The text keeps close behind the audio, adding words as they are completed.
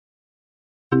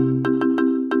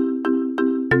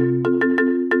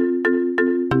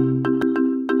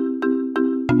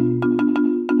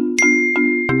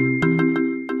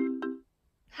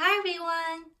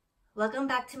welcome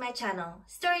back to my channel,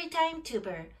 Storytime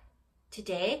Tuber.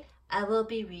 Today, I will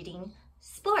be reading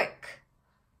Spork,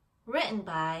 written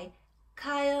by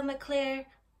Kyo Maclear,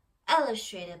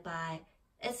 illustrated by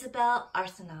Isabelle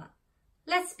Arsenault.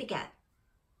 Let's begin.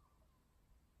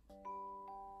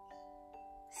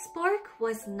 Spork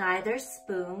was neither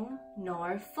spoon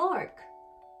nor fork,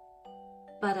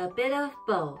 but a bit of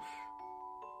both.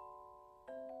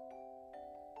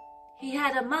 He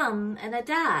had a mom and a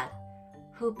dad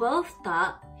who both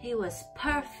thought he was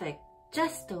perfect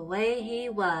just the way he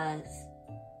was.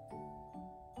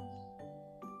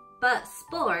 But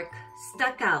Spork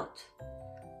stuck out.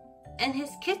 In his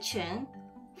kitchen,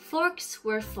 forks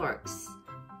were forks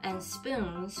and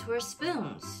spoons were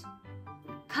spoons.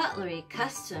 Cutlery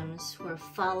customs were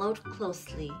followed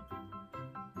closely.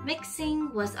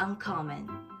 Mixing was uncommon.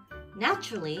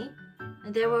 Naturally,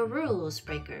 there were rules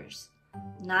breakers.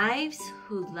 Knives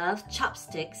who loved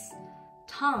chopsticks,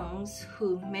 tongues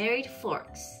who married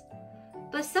forks.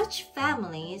 But such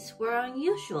families were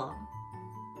unusual.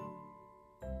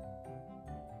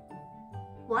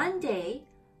 One day,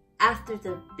 after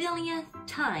the billionth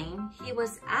time, he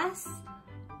was asked,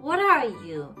 "What are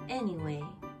you, anyway?"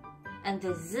 And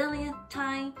the zillionth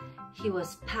time, he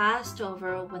was passed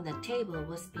over when the table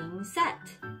was being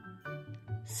set.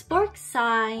 Spork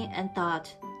sighed and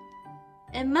thought,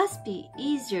 it must be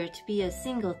easier to be a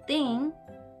single thing,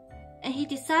 and he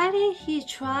decided he'd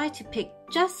try to pick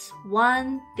just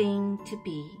one thing to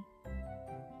be.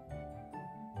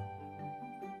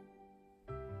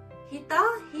 He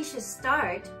thought he should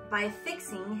start by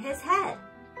fixing his head.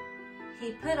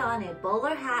 He put on a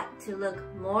bowler hat to look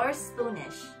more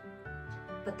spoonish,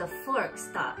 but the forks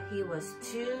thought he was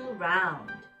too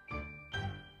round.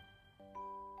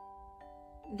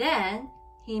 Then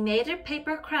he made a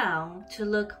paper crown to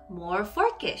look more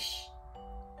forkish,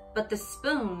 but the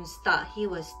spoons thought he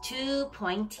was too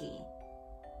pointy.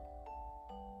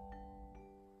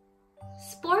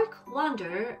 Spork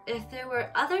wondered if there were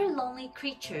other lonely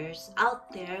creatures out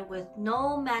there with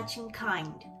no matching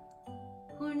kind,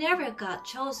 who never got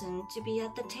chosen to be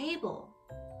at the table.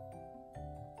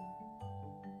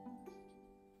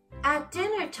 At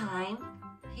dinner time,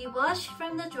 he washed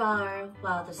from the drawer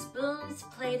while the spoons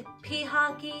played pea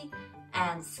hockey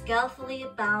and skillfully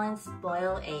balanced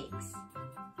boiled eggs.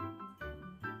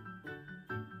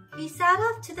 He sat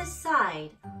off to the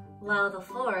side while the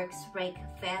forks raked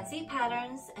fancy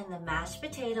patterns in the mashed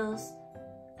potatoes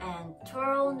and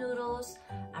twirled noodles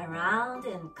around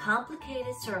in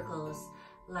complicated circles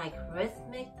like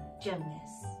rhythmic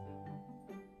gymnasts.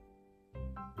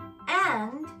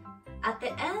 And at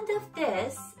the end of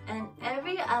this and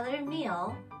every other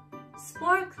meal,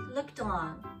 Spork looked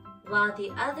on while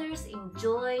the others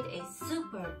enjoyed a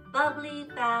super bubbly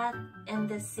bath in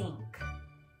the sink.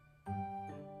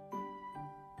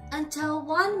 Until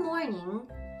one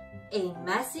morning, a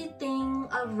messy thing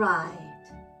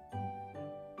arrived.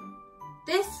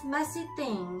 This messy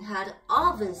thing had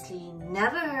obviously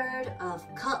never heard of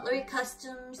cutlery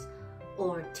customs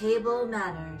or table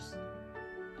manners.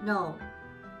 No.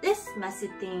 This messy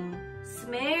thing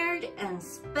smeared and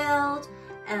spilled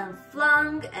and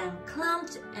flung and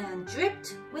clumped and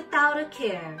dripped without a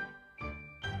care.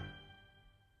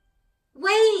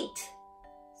 "Wait!"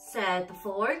 said the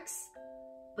forks,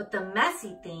 but the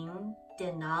messy thing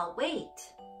did not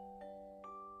wait.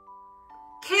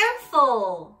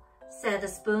 "Careful!" said the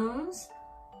spoons,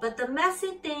 but the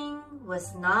messy thing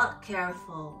was not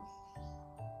careful.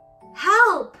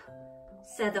 "Help!"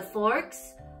 said the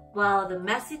forks, while the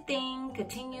messy thing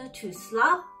continued to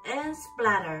slop and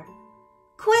splatter.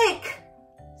 "Quick!"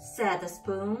 said the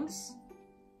spoons.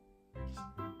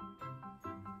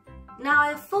 Now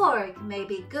a fork may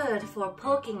be good for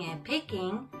poking and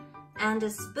picking, and a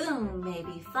spoon may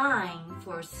be fine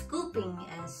for scooping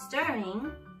and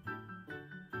stirring.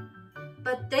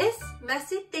 But this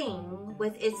messy thing,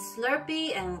 with its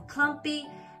slurpy and clumpy,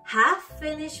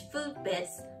 half-finished food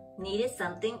bits, needed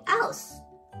something else.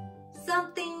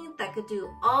 Something that could do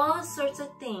all sorts of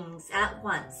things at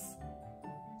once.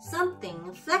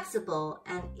 Something flexible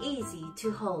and easy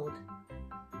to hold.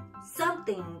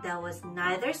 Something that was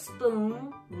neither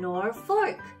spoon nor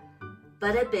fork,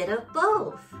 but a bit of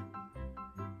both.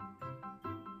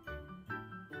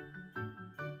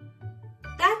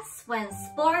 That's when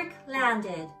Spork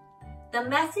landed. The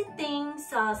messy thing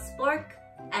saw Spork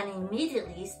and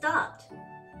immediately stopped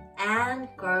and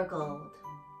gurgled.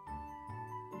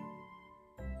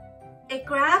 It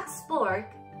grabbed Spork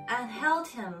and held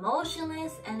him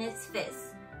motionless in its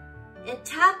fist. It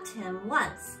tapped him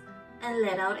once and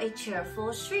let out a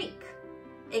cheerful shriek.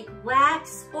 It wagged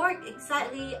Spork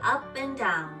excitedly up and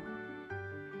down.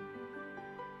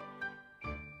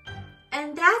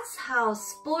 And that's how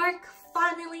Spork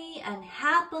finally and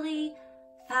happily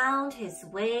found his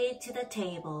way to the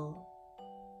table.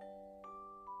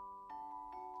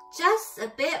 Just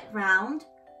a bit round,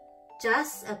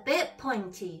 just a bit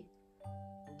pointy,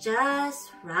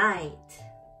 just right.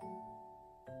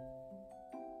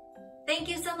 Thank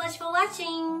you so much for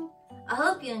watching. I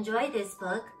hope you enjoyed this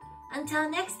book. Until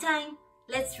next time,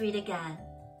 let's read again.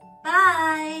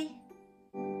 Bye!